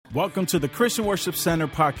Welcome to the Christian Worship Center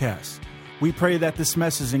podcast. We pray that this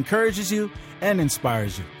message encourages you and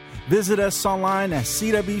inspires you. Visit us online at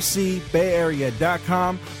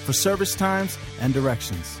cwcbayarea.com for service times and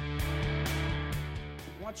directions.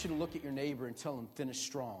 I want you to look at your neighbor and tell him, finish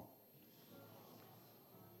strong.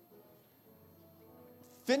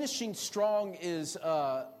 Finishing strong is,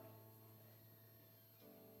 I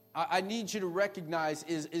need you to recognize,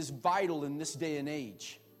 is vital in this day and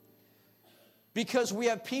age. Because we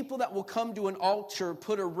have people that will come to an altar,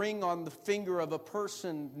 put a ring on the finger of a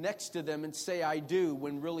person next to them and say, I do,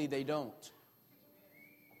 when really they don't.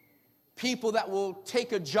 People that will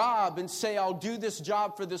take a job and say, I'll do this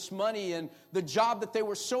job for this money, and the job that they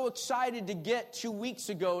were so excited to get 2 weeks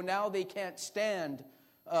ago, now they can't stand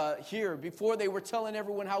here. Before they were telling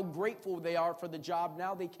everyone how grateful they are for the job,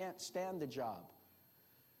 now they can't stand the job.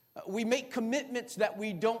 We make commitments that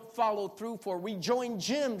we don't follow through for. We join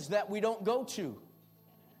gyms that we don't go to.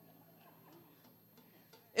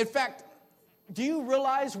 In fact, do you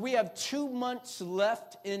realize we have 2 months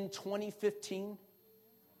left in 2015?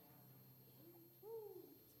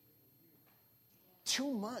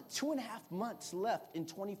 2 months, 2.5 months left in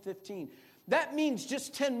 2015. That means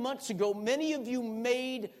just 10 months ago, many of you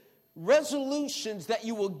made resolutions that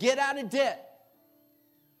you will get out of debt.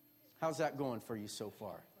 How's that going for you so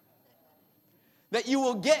far? That you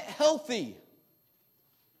will get healthy.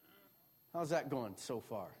 How's that going so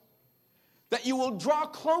far? That you will draw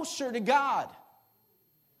closer to God.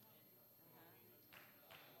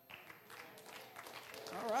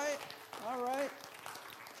 All right.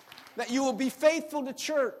 That you will be faithful to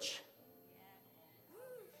church.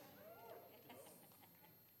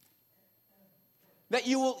 That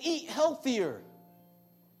you will eat healthier.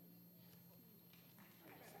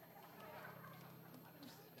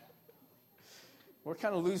 We're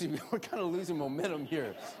kind of losing momentum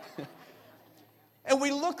here. And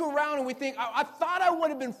we look around and we think, I thought I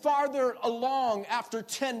would have been farther along after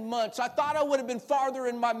 10 months. I thought I would have been farther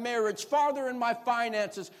in my marriage, farther in my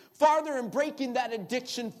finances, farther in breaking that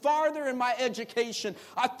addiction, farther in my education.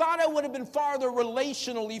 I thought I would have been farther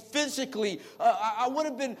relationally, physically. I would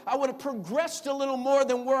have progressed a little more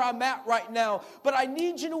than where I'm at right now. But I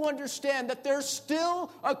need you to understand that there's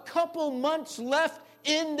still a couple months left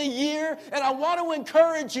in the year, and I want to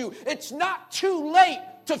encourage you, it's not too late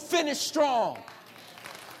to finish strong.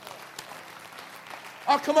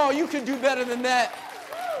 Oh, come on, you can do better than that.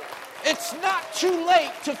 It's not too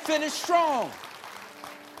late to finish strong.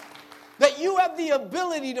 That you have the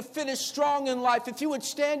ability to finish strong in life. If you would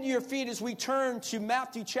stand to your feet as we turn to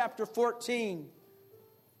Matthew chapter 14.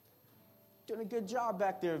 Doing a good job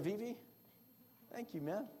back there, Vivi. Thank you,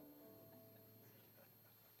 man.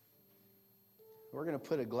 We're going to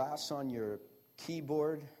put a glass on your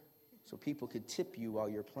keyboard so people could tip you while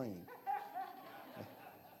you're playing.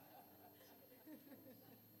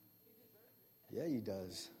 Yeah, he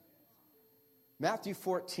does. Matthew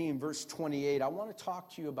 14, verse 28. I want to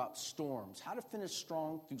talk to you about storms. How to finish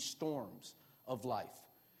strong through storms of life.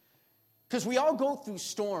 Because we all go through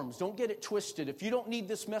storms. Don't get it twisted. If you don't need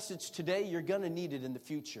this message today, you're going to need it in the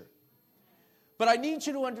future. But I need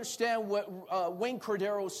you to understand what Wayne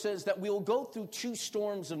Cordero says, that we'll go through 2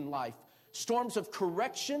 storms in life. Storms of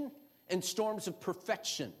correction and storms of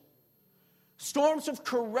perfection. Storms of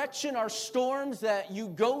correction are storms that you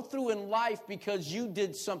go through in life because you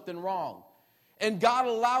did something wrong. And God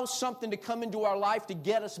allows something to come into our life to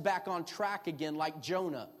get us back on track again, like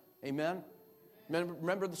Jonah. Amen?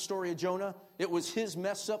 Remember the story of Jonah? It was his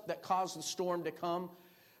mess up that caused the storm to come.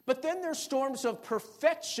 But then there's storms of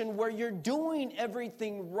perfection where you're doing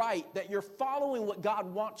everything right, that you're following what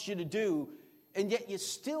God wants you to do, and yet you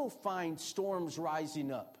still find storms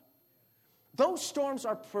rising up. Those storms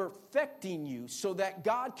are perfecting you so that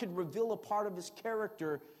God could reveal a part of his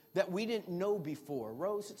character that we didn't know before.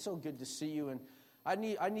 Rose, it's so good to see you, and I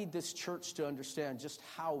need this church to understand just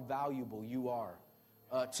how valuable you are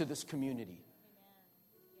to this community.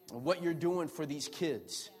 And what you're doing for these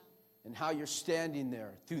kids. And how you're standing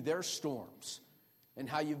there through their storms. And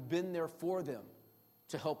how you've been there for them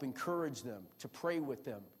to help encourage them, to pray with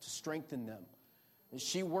them, to strengthen them. And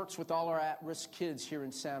she works with all our at-risk kids here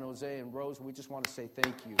in San Jose. And Rose, we just want to say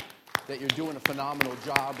thank you that you're doing a phenomenal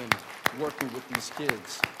job in working with these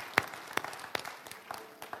kids.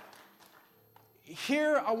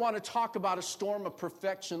 Here I want to talk about a storm of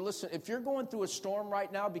perfection. Listen, if you're going through a storm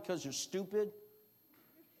right now because you're stupid,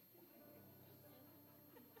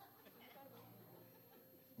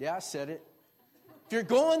 yeah, I said it. If you're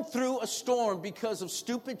going through a storm because of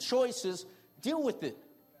stupid choices, deal with it.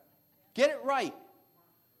 Get it right.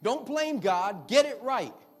 Don't blame God. Get it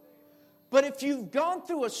right. But if you've going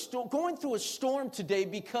through a storm today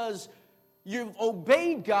because you've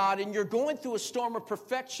obeyed God and you're going through a storm of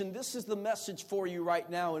perfection, this is the message for you right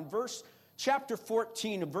now. In chapter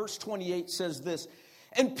 14 and verse 28 says this,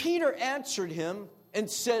 "And Peter answered him and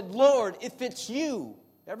said, 'Lord, if it's you,'"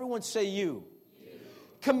 everyone say you,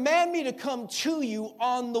 "'command me to come to you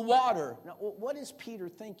on the water.'" Now, what is Peter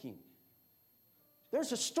thinking?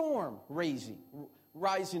 There's a storm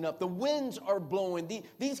rising up. The winds are blowing.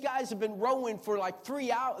 These guys have been rowing for like 3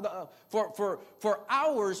 hours, for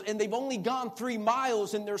hours, and they've only gone 3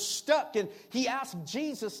 miles, and they're stuck. And he asked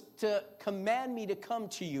Jesus to command me to come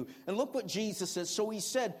to you. And look what Jesus says. So he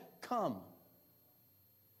said, "Come."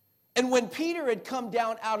 And when Peter had come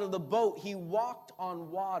down out of the boat, he walked on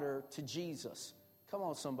water to Jesus. Come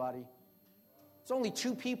on, somebody. There's only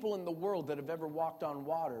 2 people in the world that have ever walked on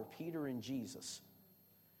water, Peter and Jesus.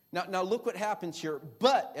 Now look what happens here.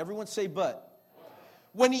 But, everyone say but.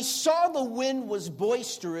 When he saw the wind was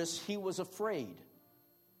boisterous, he was afraid.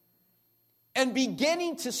 And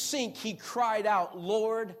beginning to sink, he cried out,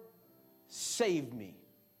 "Lord, save me."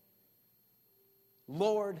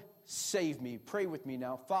 Lord, save me. Pray with me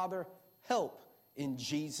now. Father, help in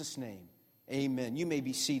Jesus' name. Amen. You may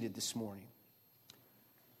be seated this morning.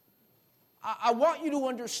 I want you to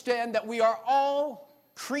understand that we are all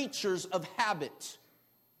creatures of habit.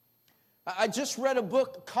 I just read a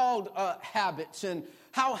book called Habits and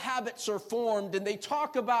how habits are formed. And they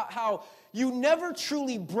talk about how you never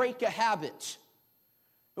truly break a habit.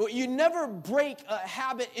 You never break a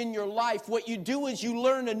habit in your life. What you do is you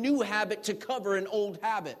learn a new habit to cover an old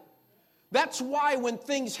habit. That's why when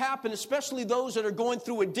things happen, especially those that are going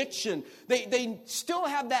through addiction, they still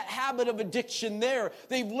have that habit of addiction there.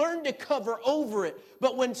 They've learned to cover over it.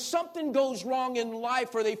 But when something goes wrong in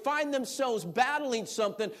life or they find themselves battling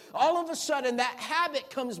something, all of a sudden that habit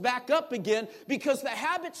comes back up again because the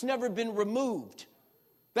habit's never been removed.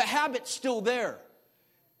 The habit's still there.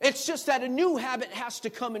 It's just that a new habit has to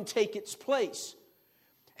come and take its place.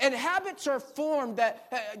 And habits are formed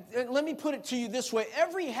that, let me put it to you this way.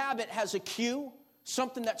 Every habit has a cue,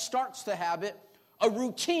 something that starts the habit, a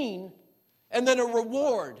routine, and then a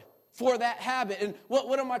reward for that habit. And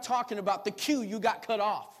what am I talking about? The cue, you got cut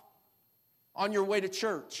off on your way to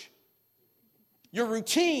church. Your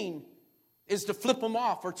routine is to flip them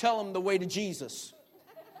off or tell them the way to Jesus.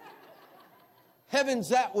 Heaven's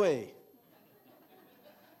that way.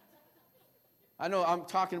 I know I'm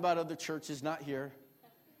talking about other churches, not here.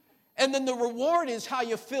 And then the reward is how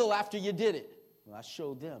you feel after you did it. Well, I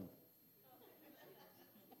showed them.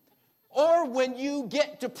 Or when you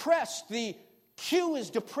get depressed, the cue is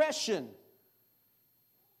depression.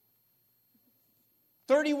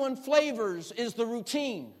 31 flavors is the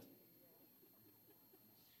routine.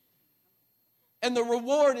 And the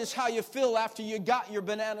reward is how you feel after you got your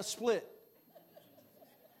banana split.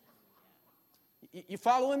 You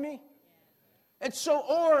following me? And so,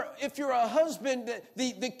 or if you're a husband,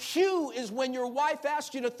 the cue is when your wife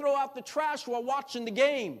asks you to throw out the trash while watching the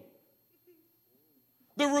game.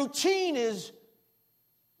 The routine is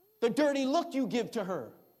the dirty look you give to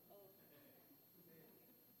her.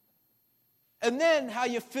 And then how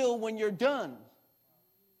you feel when you're done.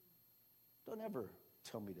 Don't ever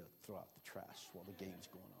tell me to throw out the trash while the game's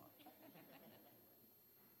going on.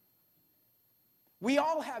 We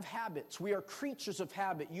all have habits. We are creatures of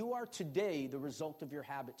habit. You are today the result of your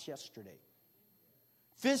habits yesterday.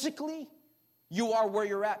 Physically, you are where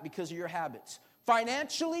you're at because of your habits.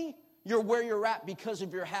 Financially, you're where you're at because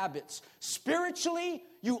of your habits. Spiritually,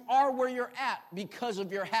 you are where you're at because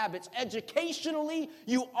of your habits. Educationally,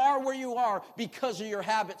 you are where you are because of your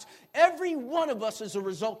habits. Every one of us is a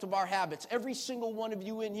result of our habits. Every single one of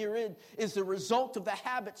you in here is the result of the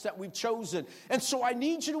habits that we've chosen. And so I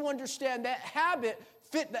need you to understand that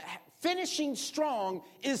finishing strong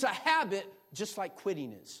is a habit just like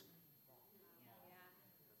quitting is.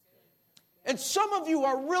 And some of you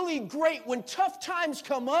are really great when tough times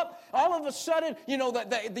come up. All of a sudden, you know,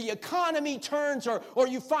 the economy turns or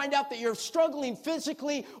you find out that you're struggling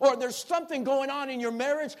physically or there's something going on in your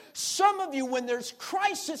marriage. Some of you, when there's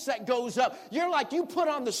crisis that goes up, you're like, you put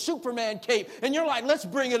on the Superman cape and you're like, let's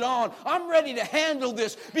bring it on. I'm ready to handle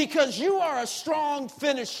this because you are a strong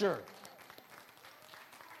finisher.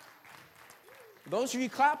 Those of you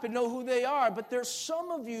clapping know who they are, but there's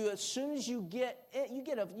some of you, as soon as you get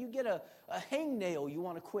a hangnail, you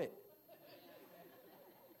want to quit.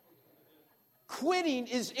 Quitting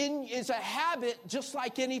is a habit just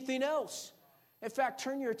like anything else. In fact,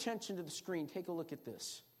 turn your attention to the screen. Take a look at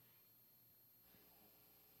this.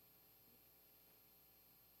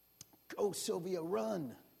 Go, Sylvia,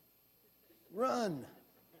 run. Run.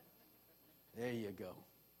 There you go.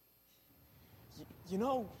 You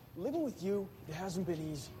know, living with you, it hasn't been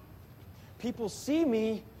easy. People see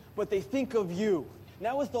me, but they think of you.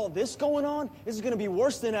 Now with all this going on, this is going to be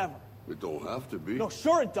worse than ever. It don't have to be. No,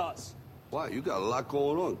 sure it does. Why? You got a lot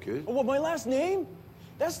going on, kid. Well, my last name?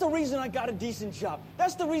 That's the reason I got a decent job.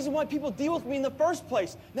 That's the reason why people deal with me in the first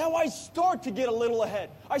place. Now I start to get a little ahead.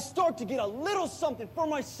 I start to get a little something for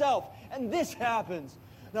myself. And this happens.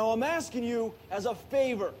 Now I'm asking you as a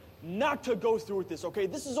favor not to go through with this, okay?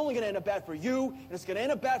 This is only going to end up bad for you, and it's going to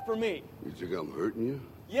end up bad for me. You think I'm hurting you?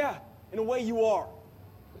 Yeah, in a way you are.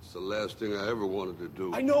 That's the last thing I ever wanted to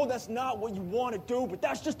do. I know that's not what you want to do, but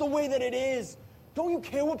that's just the way that it is. Don't you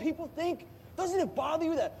care what people think? Doesn't it bother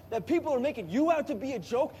you that people are making you out to be a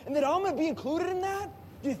joke and that I'm going to be included in that?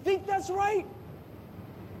 Do you think that's right?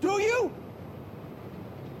 Do you?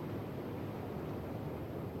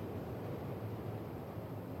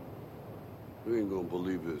 You ain't gonna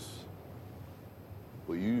believe this.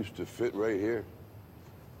 But you used to fit right here.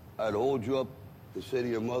 I'd hold you up and say to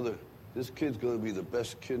your mother, this kid's gonna be the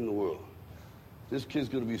best kid in the world. This kid's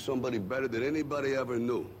gonna be somebody better than anybody ever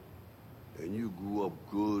knew. And you grew up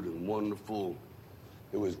good and wonderful.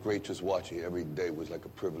 It was great just watching you every day. It was like a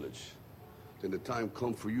privilege. Then the time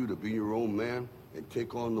come for you to be your own man and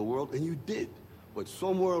take on the world, and you did. But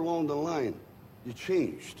somewhere along the line, you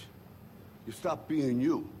changed. You stopped being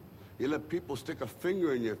you. You let people stick a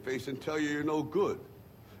finger in your face and tell you you're no good.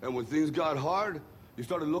 And when things got hard, you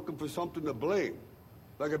started looking for something to blame,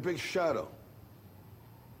 like a big shadow.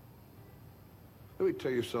 Let me tell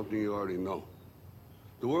you something you already know.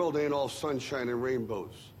 The world ain't all sunshine and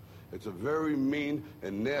rainbows. It's a very mean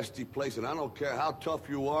and nasty place, and I don't care how tough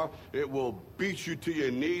you are, it will beat you to your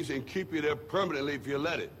knees and keep you there permanently if you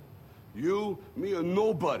let it. You, me, or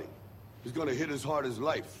nobody is gonna hit as hard as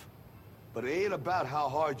life. But it ain't about how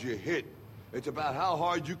hard you hit. It's about how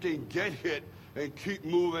hard you can get hit and keep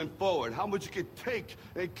moving forward. How much you can take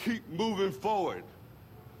and keep moving forward.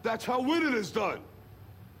 That's how winning is done.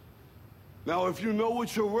 Now, if you know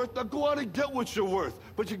what you're worth, now go out and get what you're worth.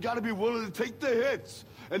 But you gotta be willing to take the hits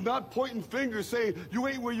and not pointing fingers saying you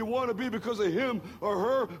ain't where you want to be because of him or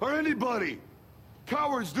her or anybody.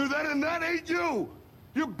 Cowards do that, and that ain't you.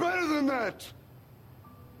 You're better than that.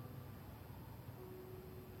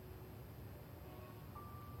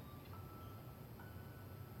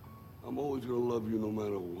 I'm always going to love you no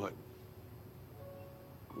matter what.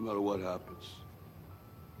 No matter what happens.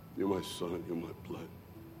 You're my son, you're my blood.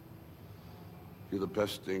 You're the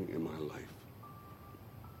best thing in my life.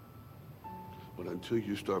 But until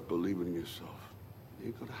you start believing in yourself, you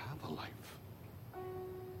ain't going to have a life.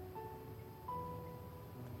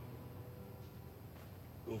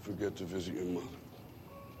 Don't forget to visit your mother.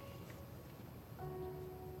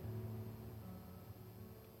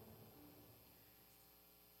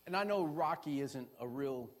 And I know Rocky isn't a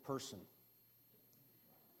real person,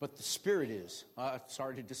 but the spirit is.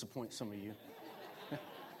 Sorry to disappoint some of you.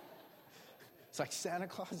 It's like Santa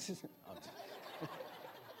Claus isn't.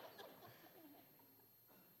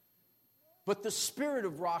 But the spirit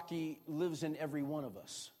of Rocky lives in every one of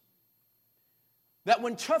us. That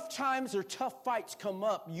when tough times or tough fights come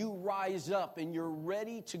up, you rise up and you're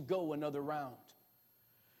ready to go another round.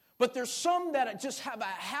 But there's some that just have a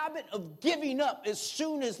habit of giving up as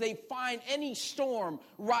soon as they find any storm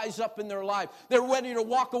rise up in their life. They're ready to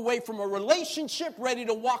walk away from a relationship, ready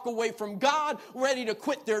to walk away from God, ready to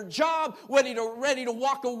quit their job, ready to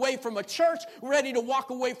walk away from a church, ready to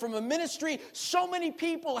walk away from a ministry. So many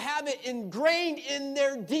people have it ingrained in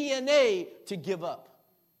their DNA to give up.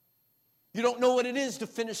 You don't know what it is to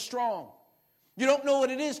finish strong. You don't know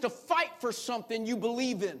what it is to fight for something you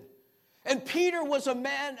believe in. And Peter was a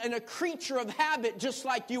man and a creature of habit just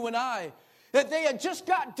like you and I. That they had just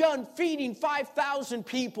got done feeding 5,000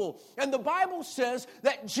 people. And the Bible says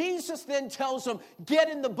that Jesus then tells them, get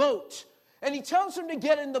in the boat. And he tells them to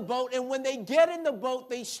get in the boat. And when they get in the boat,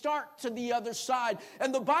 they start to the other side.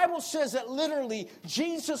 And the Bible says that literally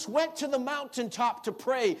Jesus went to the mountaintop to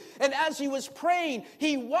pray. And as he was praying,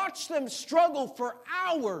 he watched them struggle for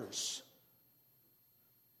hours.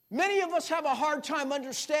 Many of us have a hard time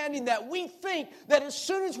understanding that. We think that as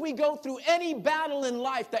soon as we go through any battle in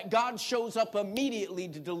life that God shows up immediately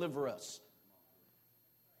to deliver us.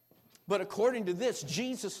 But according to this,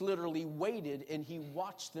 Jesus literally waited and he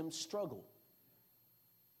watched them struggle.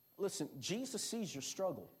 Listen, Jesus sees your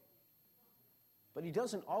struggle, but he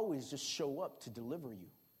doesn't always just show up to deliver you.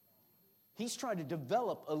 He's trying to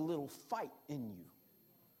develop a little fight in you,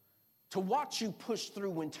 to watch you push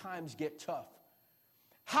through when times get tough.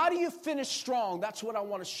 How do you finish strong? That's what I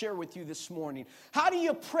want to share with you this morning. How do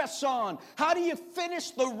you press on? How do you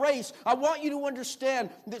finish the race? I want you to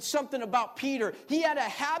understand that something about Peter. He had a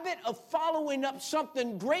habit of following up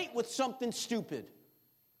something great with something stupid.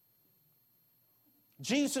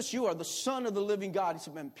 Jesus, you are the Son of the living God. He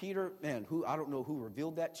said, man, Peter, I don't know who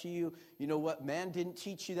revealed that to you. You know what? Man didn't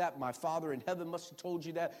teach you that. My Father in heaven must have told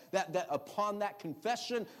you that. That upon that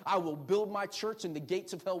confession, I will build my church and the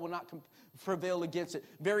gates of hell will not prevail against it.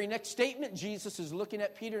 Very next statement, Jesus is looking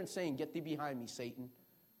at Peter and saying, get thee behind me, Satan.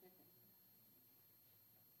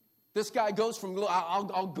 This guy goes from,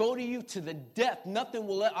 I'll go to you to the death. Nothing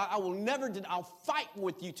will, I will never, I'll fight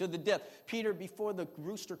with you to the death. Peter, before the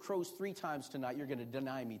rooster crows 3 times tonight, you're going to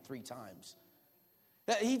deny me 3 times.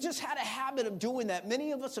 He just had a habit of doing that.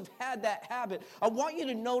 Many of us have had that habit. I want you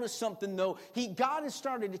to notice something, though. God has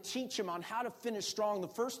started to teach him on how to finish strong. The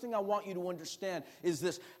first thing I want you to understand is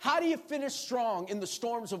this. How do you finish strong in the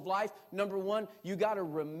storms of life? Number 1, you got to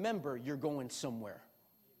remember you're going somewhere.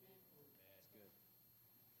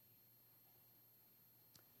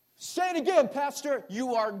 Say it again, Pastor.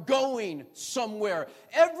 You are going somewhere.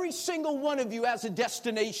 Every single one of you has a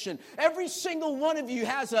destination. Every single one of you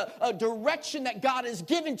has a direction that God has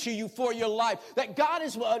given to you for your life. That God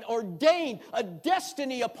has ordained a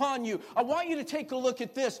destiny upon you. I want you to take a look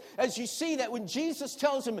at this as you see that when Jesus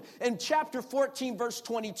tells him in chapter 14, verse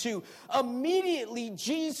 22, immediately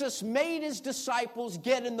Jesus made his disciples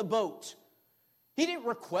get in the boat. He didn't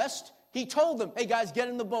request. He told them, hey guys, get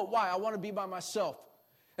in the boat. Why? I want to be by myself.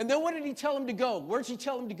 And then what did he tell them to go? Where did he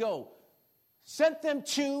tell them to go? Sent them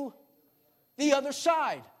to the other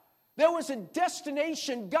side. There was a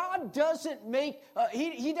destination. God doesn't make,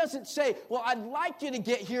 he doesn't say, well, I'd like you to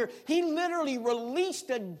get here. He literally released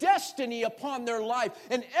a destiny upon their life.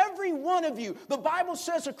 And every one of you, the Bible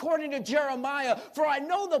says according to Jeremiah, for I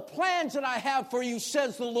know the plans that I have for you,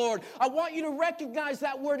 says the Lord. I want you to recognize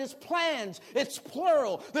that word is plans. It's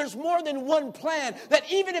plural. There's more than one plan. That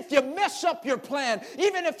even if you mess up your plan,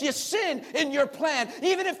 even if you sin in your plan,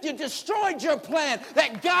 even if you destroyed your plan,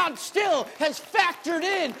 that God still has factored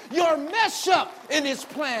in your mess up in his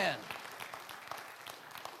plan.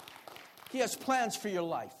 He has plans for your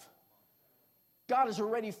life. God has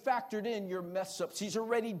already factored in your mess ups. He's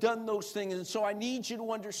already done those things. And so I need you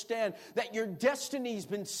to understand that your destiny's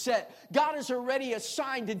been set. God has already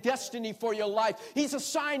assigned a destiny for your life. He's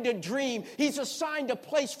assigned a dream. He's assigned a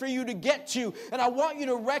place for you to get to. And I want you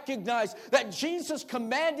to recognize that Jesus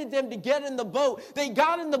commanded them to get in the boat. They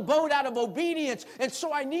got in the boat out of obedience. And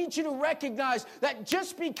so I need you to recognize that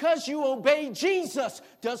just because you obey Jesus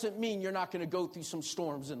doesn't mean you're not going to go through some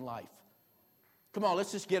storms in life. Come on,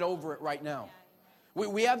 let's just get over it right now.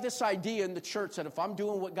 We have this idea in the church that if I'm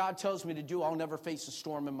doing what God tells me to do, I'll never face a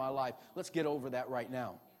storm in my life. Let's get over that right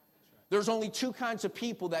now. There's only 2 kinds of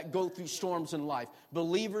people that go through storms in life,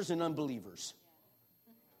 believers and unbelievers.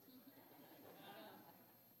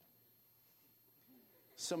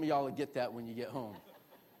 Some of y'all will get that when you get home.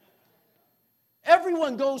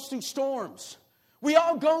 Everyone goes through storms. We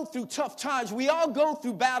all go through tough times. We all go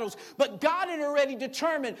through battles. But God had already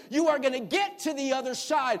determined you are going to get to the other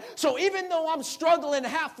side. So even though I'm struggling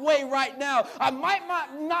halfway right now, I might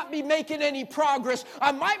not be making any progress.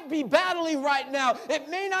 I might be battling right now. It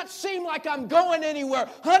may not seem like I'm going anywhere.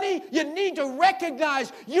 Honey, you need to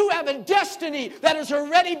recognize you have a destiny that has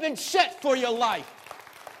already been set for your life.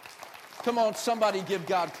 Come on, somebody give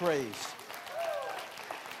God praise.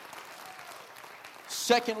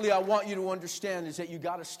 Secondly, I want you to understand is that you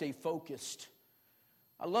got to stay focused.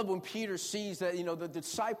 I love when Peter sees that, the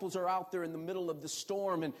disciples are out there in the middle of the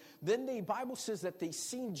storm. And then the Bible says that they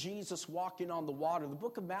seen Jesus walking on the water. The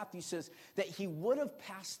book of Matthew says that he would have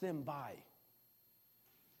passed them by.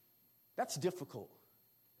 That's difficult.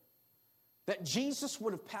 That Jesus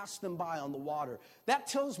would have passed them by on the water. That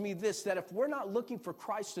tells me this, that if we're not looking for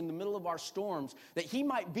Christ in the middle of our storms, that he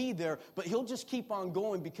might be there, but he'll just keep on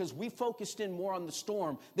going because we focused in more on the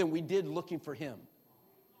storm than we did looking for him.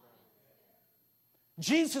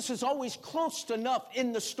 Jesus is always close enough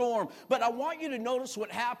in the storm. But I want you to notice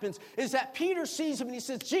what happens is that Peter sees him and he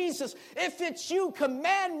says, Jesus, if it's you,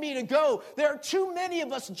 command me to go. There are too many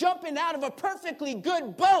of us jumping out of a perfectly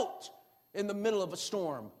good boat in the middle of a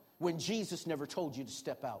storm when Jesus never told you to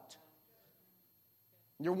step out.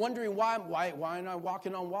 You're wondering why am I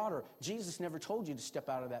walking on water? Jesus never told you to step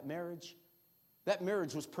out of that marriage. That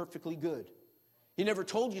marriage was perfectly good. He never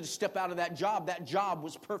told you to step out of that job. That job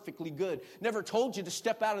was perfectly good. Never told you to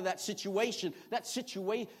step out of that situation.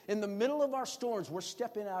 In the middle of our storms, we're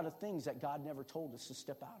stepping out of things that God never told us to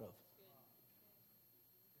step out of.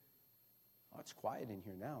 Oh, it's quiet in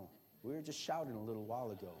here now. We were just shouting a little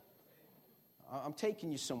while ago. I'm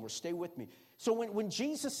taking you somewhere. Stay with me. So when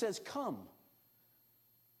Jesus says, come,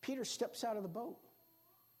 Peter steps out of the boat.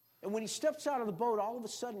 And when he steps out of the boat, all of a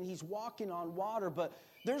sudden he's walking on water, but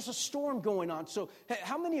there's a storm going on. So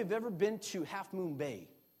how many have ever been to Half Moon Bay?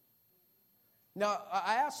 Now,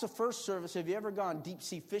 I asked the first service, have you ever gone deep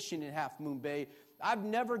sea fishing in Half Moon Bay? I've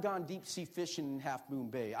never gone deep sea fishing in Half Moon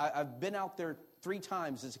Bay. I've been out there 3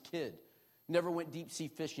 times as a kid. Never went deep sea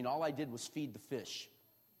fishing. All I did was feed the fish.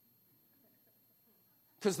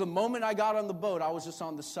 Because the moment I got on the boat, I was just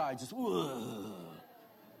on the side, just,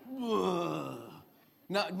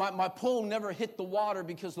 Now, my pole never hit the water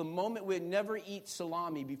because the moment we'd never eat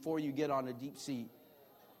salami before you get on a deep sea,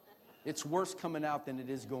 it's worse coming out than it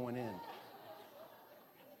is going in.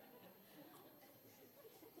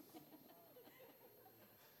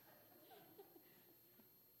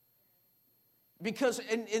 Because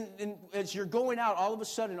as you're going out, all of a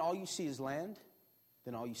sudden, all you see is land,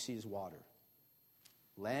 then all you see is water.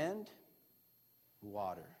 Land,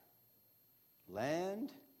 water.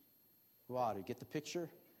 Land, water. Get the picture?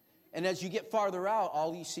 And as you get farther out,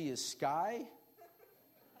 all you see is sky,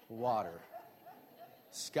 water.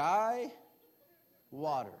 Sky,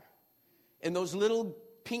 water. And those little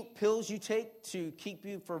pink pills you take to keep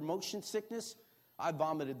you for motion sickness, I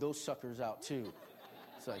vomited those suckers out too.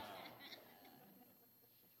 It's like,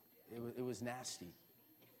 it was nasty.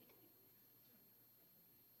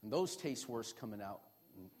 And those taste worse coming out.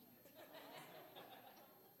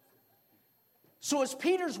 So as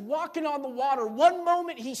Peter's walking on the water, one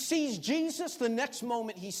moment he sees Jesus, the next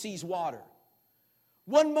moment he sees water.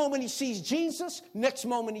 One moment he sees Jesus, next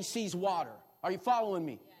moment he sees water. Are you following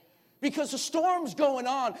me? Because the storm's going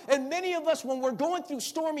on. And many of us, when we're going through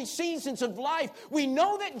stormy seasons of life, we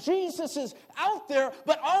know that Jesus is out there,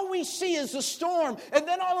 but all we see is the storm. And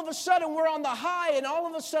then all of a sudden we're on the high, and all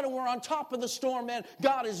of a sudden we're on top of the storm, man.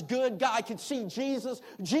 God is good. God, I can see Jesus.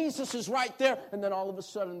 Jesus is right there. And then all of a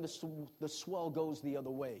sudden the swell goes the other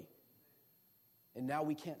way. And now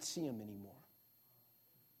we can't see him anymore.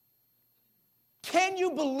 Can you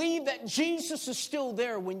believe that Jesus is still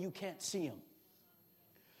there when you can't see him?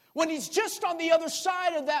 When he's just on the other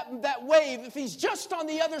side of that wave, if he's just on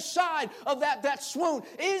the other side of that swoon,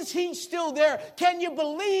 is he still there? Can you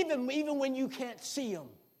believe him even when you can't see him?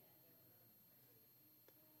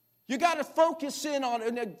 You got to focus in on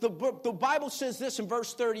it. The Bible says this in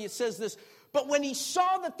verse 30. It says this, but when he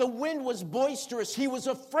saw that the wind was boisterous, he was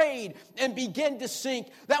afraid and began to sink.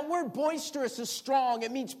 That word boisterous is strong.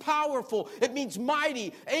 It means powerful. It means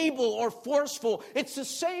mighty, able, or forceful. It's the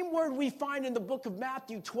same word we find in the book of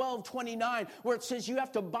Matthew 12:29, where it says you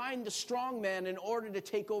have to bind the strong man in order to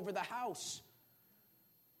take over the house.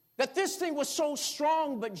 That this thing was so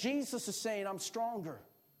strong, but Jesus is saying, I'm stronger.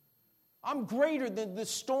 I'm greater than the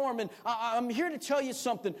storm, and I'm here to tell you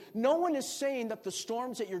something. No one is saying that the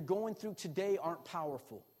storms that you're going through today aren't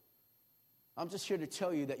powerful. I'm just here to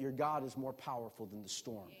tell you that your God is more powerful than the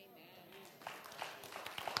storm. Amen.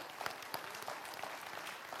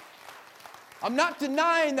 I'm not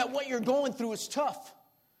denying that what you're going through is tough.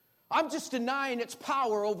 I'm just denying its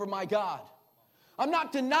power over my God. I'm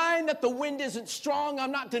not denying that the wind isn't strong.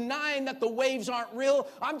 I'm not denying that the waves aren't real.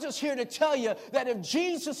 I'm just here to tell you that if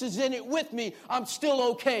Jesus is in it with me, I'm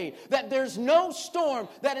still okay. That there's no storm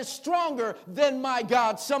that is stronger than my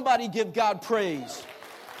God. Somebody give God praise.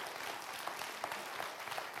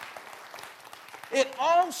 It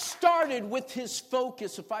all started with his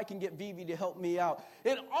focus. If I can get Vivi to help me out.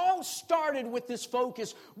 It all started with this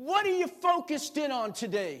focus. What are you focused in on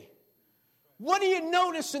today? What do you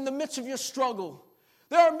notice in the midst of your struggle?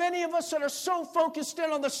 There are many of us that are so focused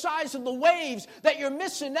in on the size of the waves that you're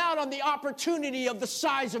missing out on the opportunity of the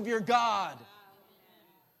size of your God.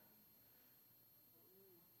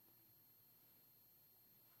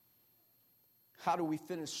 How do we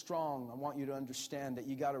finish strong? I want you to understand that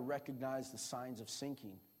you got to recognize the signs of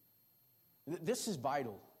sinking. This is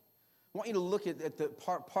vital. I want you to look at the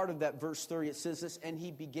part of that verse 30. It says this, and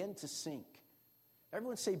he began to sink.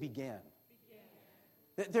 Everyone say began.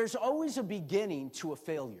 There's always a beginning to a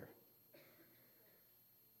failure.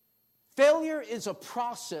 Failure is a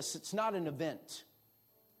process. It's not an event.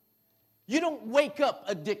 You don't wake up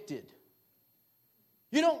addicted.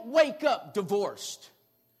 You don't wake up divorced.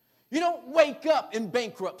 You don't wake up in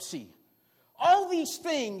bankruptcy. All these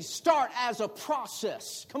things start as a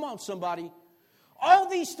process. Come on, somebody. All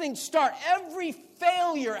these things start. Every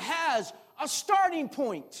failure has a starting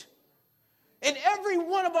point. In every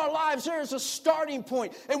one of our lives, there is a starting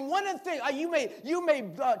point. And one of the things, you may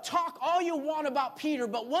talk all you want about Peter,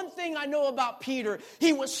 but one thing I know about Peter,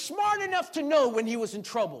 he was smart enough to know when he was in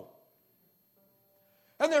trouble.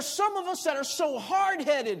 And there's some of us that are so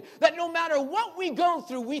hard-headed that no matter what we go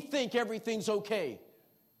through, we think everything's okay.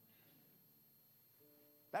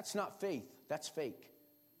 That's not faith. That's fake.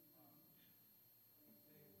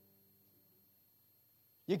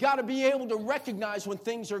 You got to be able to recognize when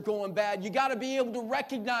things are going bad. You got to be able to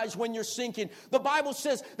recognize when you're sinking. The Bible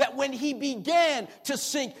says that when he began to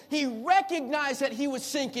sink, he recognized that he was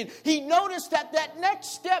sinking. He noticed that that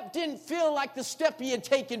next step didn't feel like the step he had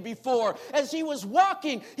taken before. As he was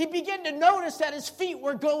walking, he began to notice that his feet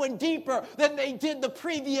were going deeper than they did the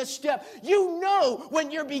previous step. You know when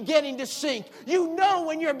you're beginning to sink. You know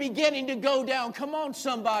when you're beginning to go down. Come on,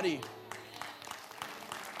 somebody.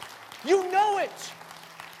 You know it.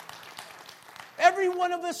 Every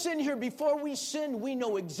one of us in here, before we sin, we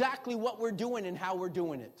know exactly what we're doing and how we're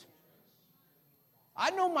doing it. I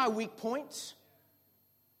know my weak points.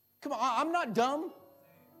 Come on, I'm not dumb.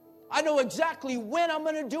 I know exactly when I'm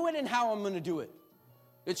going to do it and how I'm going to do it.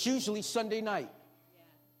 It's usually Sunday night.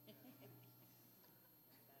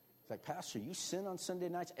 It's like, Pastor, you sin on Sunday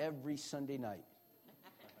nights? Every Sunday night.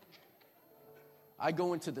 I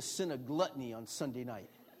go into the sin of gluttony on Sunday night.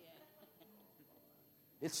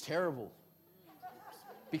 It's terrible.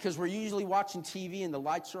 Because we're usually watching TV and the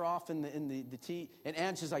lights are off in the TV. And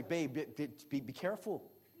Angela's like, babe, be careful.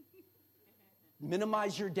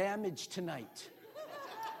 Minimize your damage tonight.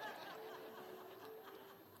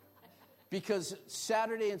 Because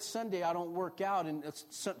Saturday and Sunday I don't work out. And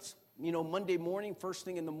it's, Monday morning, first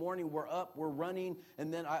thing in the morning, we're up, we're running.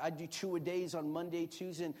 And then I do 2-a-days on Monday,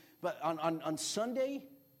 Tuesday. But on Sunday,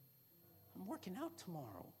 I'm working out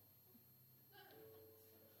tomorrow.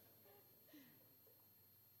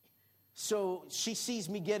 So she sees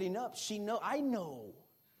me getting up. I know.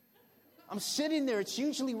 I'm sitting there. It's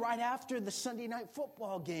usually right after the Sunday night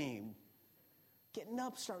football game. Getting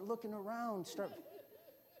up, start looking around,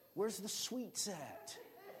 where's the sweets at?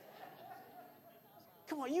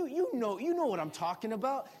 Come on, you know what I'm talking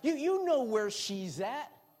about. You know where she's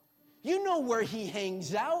at. You know where he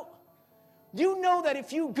hangs out. You know that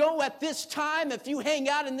if you go at this time, if you hang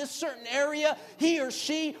out in this certain area, he or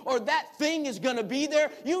she or that thing is going to be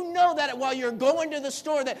there. You know that while you're going to the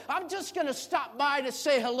store that I'm just going to stop by to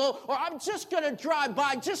say hello, or I'm just going to drive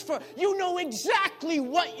by you know exactly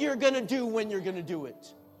what you're going to do when you're going to do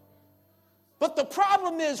it. But the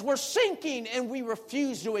problem is we're sinking and we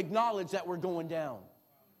refuse to acknowledge that we're going down.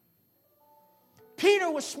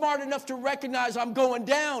 Peter was smart enough to recognize I'm going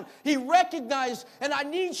down. He recognized, and I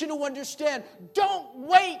need you to understand, don't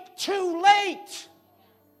wait too late.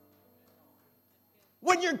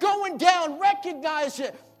 When you're going down, recognize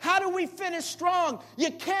it. How do we finish strong?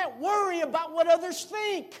 You can't worry about what others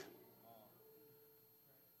think.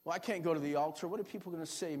 Well, I can't go to the altar. What are people going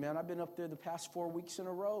to say, man? I've been up there the past 4 weeks in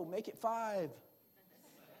a row. Make it 5.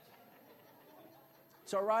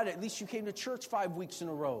 It's all right. At least you came to church 5 weeks in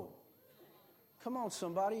a row. Come on,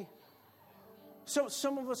 somebody. So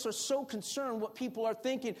some of us are so concerned what people are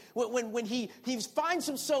thinking. When he finds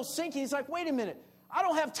himself sinking, he's like, wait a minute. I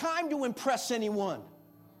don't have time to impress anyone.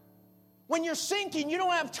 When you're sinking, you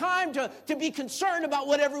don't have time to be concerned about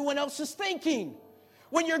what everyone else is thinking.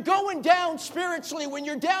 When you're going down spiritually, when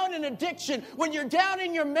you're down in addiction, when you're down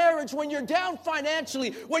in your marriage, when you're down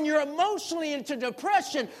financially, when you're emotionally into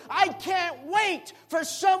depression, I can't wait for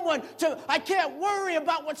I can't worry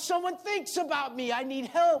about what someone thinks about me. I need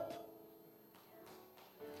help.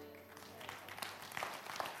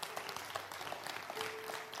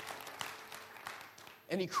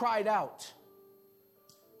 And he cried out.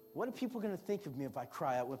 What are people going to think of me if I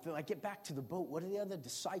cry out? If I get back to the boat, what are the other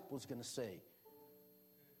disciples going to say?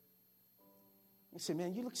 You say,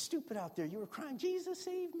 man, you look stupid out there. You were crying, Jesus,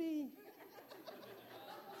 save me.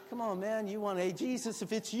 Come on, man. You want, hey, Jesus,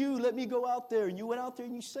 if it's you, let me go out there. And you went out there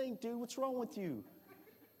and you sang, dude, what's wrong with you?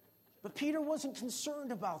 But Peter wasn't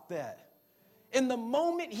concerned about that. In the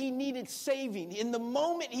moment he needed saving, in the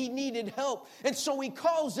moment he needed help. And so he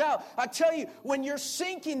calls out. I tell you, when you're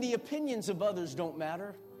sinking, the opinions of others don't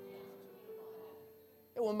matter.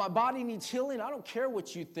 When my body needs healing, I don't care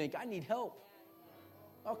what you think. I need help.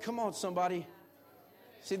 Oh, come on, somebody.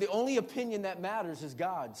 See, the only opinion that matters is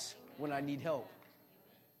God's when I need help.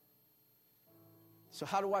 So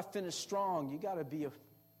how do I finish strong? You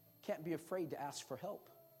can't be afraid to ask for help.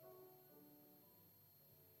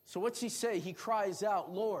 So what's he say? He cries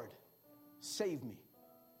out, Lord, save me.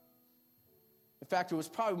 In fact, it was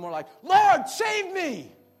probably more like, Lord, save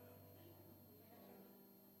me.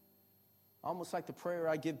 Almost like the prayer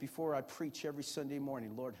I give before I preach every Sunday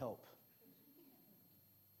morning, Lord, help.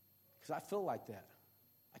 Because I feel like that.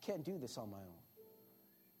 I can't do this on my own.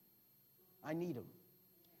 I need him.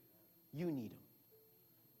 You need him.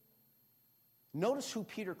 Notice who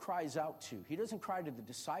Peter cries out to. He doesn't cry to the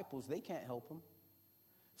disciples. They can't help him.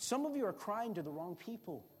 Some of you are crying to the wrong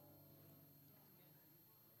people.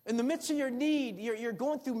 In the midst of your need, you're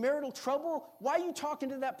going through marital trouble. Why are you talking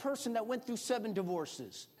to that person that went through 7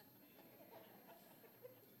 divorces?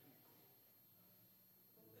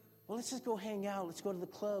 Well, let's just go hang out. Let's go to the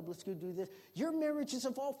club. Let's go do this. Your marriages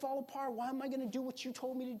have all fallen apart. Why am I going to do what you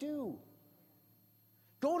told me to do?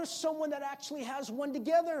 Go to someone that actually has one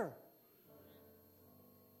together.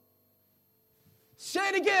 Say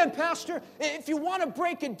it again, Pastor. If you want to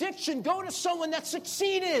break addiction, go to someone that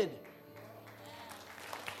succeeded.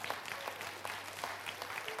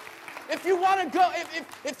 If you want to go,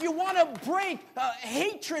 if you want to break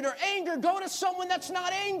hatred or anger, go to someone that's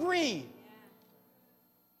not angry.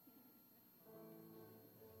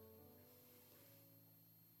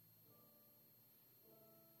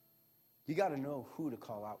 You got to know who to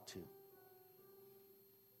call out to.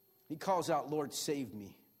 He calls out, Lord, save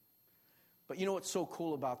me. But you know what's so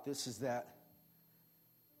cool about this is that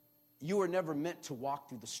you were never meant to walk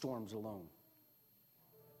through the storms alone.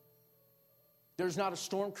 There's not a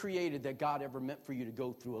storm created that God ever meant for you to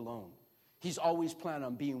go through alone. He's always planned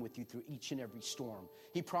on being with you through each and every storm.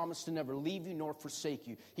 He promised to never leave you nor forsake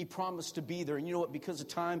you. He promised to be there. And you know what? Because of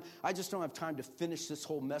time, I just don't have time to finish this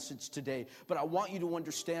whole message today. But I want you to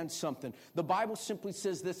understand something. The Bible simply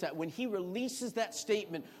says this, that when he releases that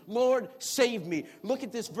statement, Lord, save me. Look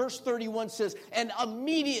at this. Verse 31 says, and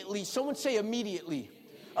immediately, someone say immediately.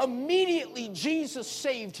 Immediately, Jesus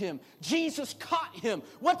saved him. Jesus caught him.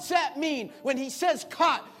 What's that mean when he says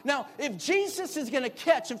caught? Now, if Jesus is going to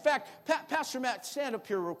catch, in fact, Pastor Matt, stand up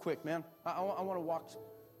here real quick, man. I want to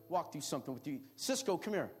walk through something with you. Cisco,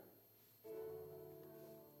 come here.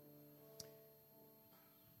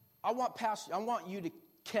 I want you to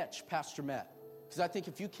catch Pastor Matt, because I think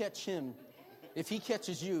if you catch him, if he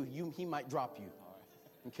catches you, he might drop you.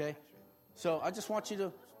 Okay? So I just want you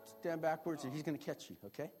to stand backwards, and he's going to catch you,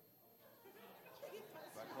 okay?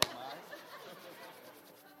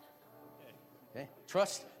 Okay,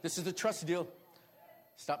 trust. This is the trust deal.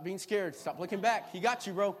 Stop being scared. Stop looking back. He got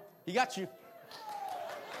you, bro. He got you.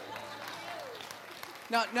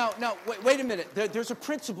 Now, wait a minute. There's a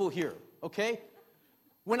principle here, okay?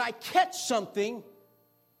 When I catch something,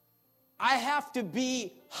 I have to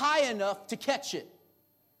be high enough to catch it.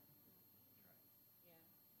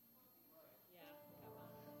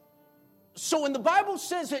 So when the Bible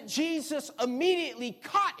says that Jesus immediately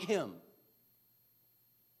caught him,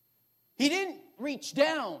 he didn't reach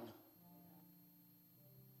down.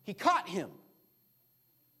 He caught him,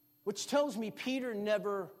 which tells me Peter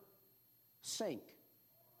never sank.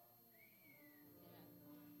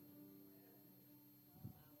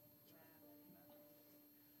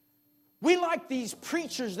 We like these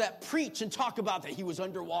preachers that preach and talk about that he was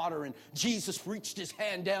underwater and Jesus reached his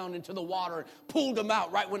hand down into the water and pulled him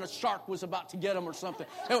out right when a shark was about to get him or something.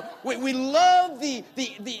 We love the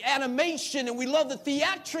animation and we love the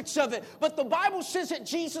theatrics of it, but the Bible says that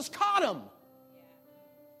Jesus caught him.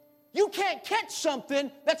 You can't catch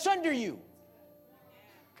something that's under you.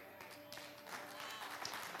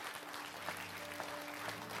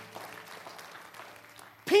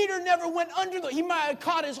 Peter never went under he might have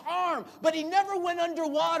caught his arm, but he never went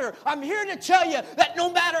underwater. I'm here to tell you that no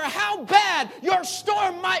matter how bad your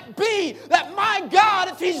storm might be, that my God,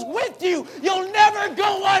 if he's with you, you'll never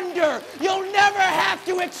go under. You'll never have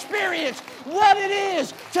to experience what it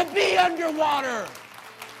is to be underwater.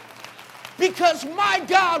 Because my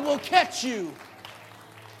God will catch you.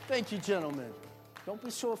 Thank you, gentlemen. Don't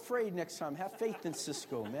be so afraid next time. Have faith in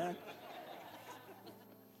Cisco, man.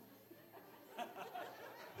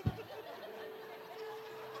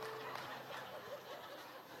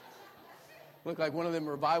 Look like one of them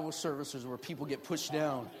revival services where people get pushed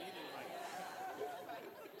down.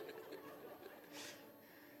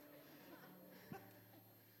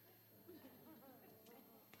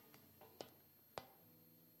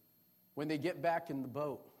 When they get back in the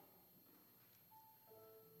boat,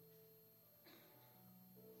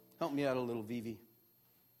 help me out a little, Vivi.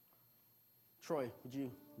 Troy, would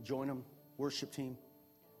you join them? Worship team.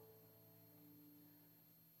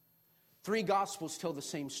 3 Gospels tell the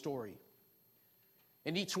same story.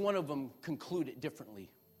 And each one of them conclude it differently.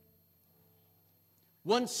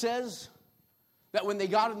 One says that when they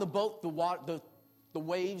got in the boat, the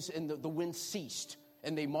waves and the wind ceased,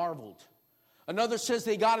 and they marveled. Another says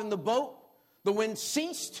they got in the boat, the wind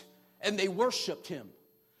ceased, and they worshiped him.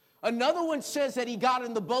 Another one says that he got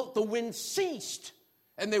in the boat, the wind ceased,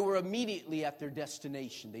 and they were immediately at their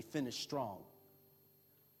destination. They finished strong.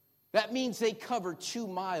 That means they covered 2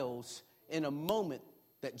 miles in a moment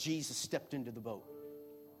that Jesus stepped into the boat.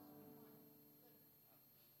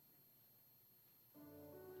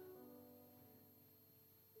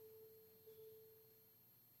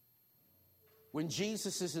 When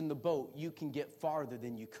Jesus is in the boat, you can get farther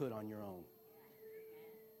than you could on your own.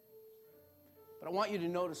 But I want you to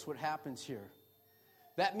notice what happens here.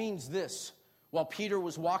 That means this. While Peter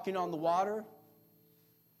was walking on the water,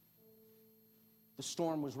 the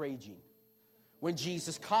storm was raging. When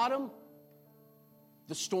Jesus caught him,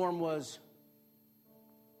 the storm was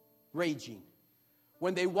raging.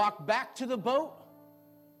 When they walked back to the boat,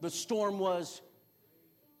 the storm was.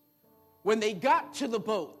 When they got to the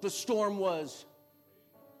boat, the storm was.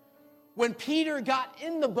 When Peter got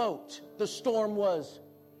in the boat, the storm was.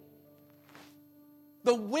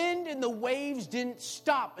 The wind and the waves didn't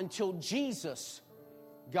stop until Jesus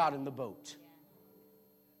got in the boat.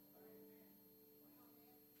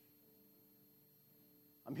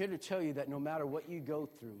 I'm here to tell you that no matter what you go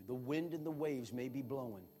through, the wind and the waves may be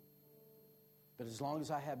blowing. But as long as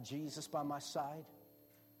I have Jesus by my side,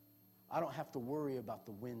 I don't have to worry about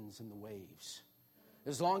the winds and the waves.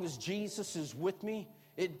 As long as Jesus is with me,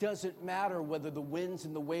 it doesn't matter whether the winds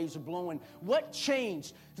and the waves are blowing. What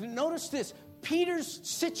changed? Notice this. Peter's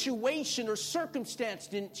situation or circumstance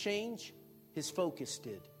didn't change. His focus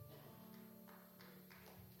did.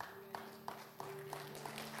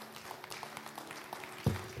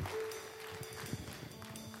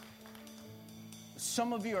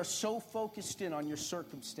 Some of you are so focused in on your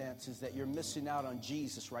circumstances that you're missing out on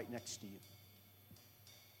Jesus right next to you.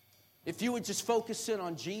 If you would just focus in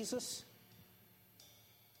on Jesus,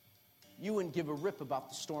 you wouldn't give a rip about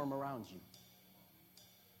the storm around you.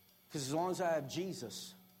 Because as long as I have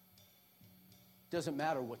Jesus, it doesn't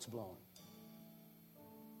matter what's blowing.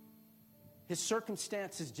 His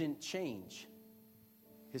circumstances didn't change.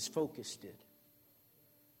 His focus did.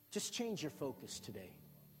 Just change your focus today.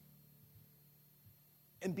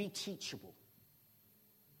 And be teachable.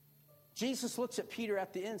 Jesus looks at Peter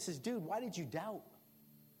at the end and says, dude, why did you doubt?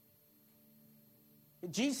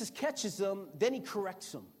 And Jesus catches them, then he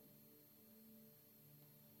corrects them.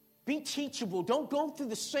 Be teachable. Don't go through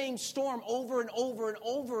the same storm over and over and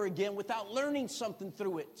over again without learning something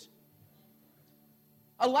through it.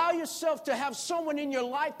 Allow yourself to have someone in your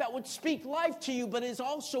life that would speak life to you, but is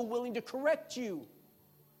also willing to correct you.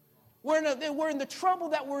 We're in the trouble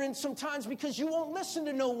that we're in sometimes because you won't listen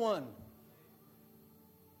to no one.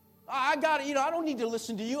 I don't need to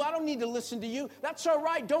listen to you. I don't need to listen to you. That's all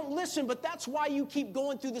right. Don't listen, but that's why you keep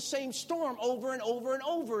going through the same storm over and over and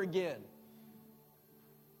over again.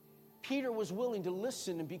 Peter was willing to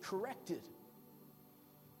listen and be corrected.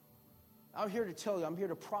 I'm here to tell you, I'm here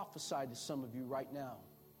to prophesy to some of you right now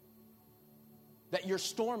that your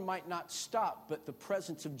storm might not stop, but the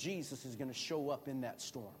presence of Jesus is going to show up in that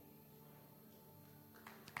storm.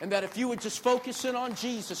 And that if you would just focus in on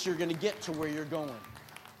Jesus, you're going to get to where you're going.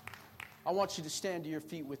 I want you to stand to your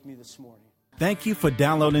feet with me this morning. Thank you for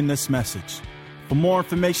downloading this message. For more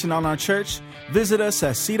information on our church, visit us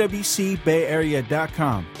at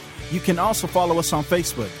cwcbayarea.com. You can also follow us on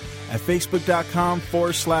Facebook at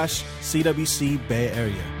facebook.com/CWC Bay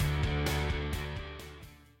Area.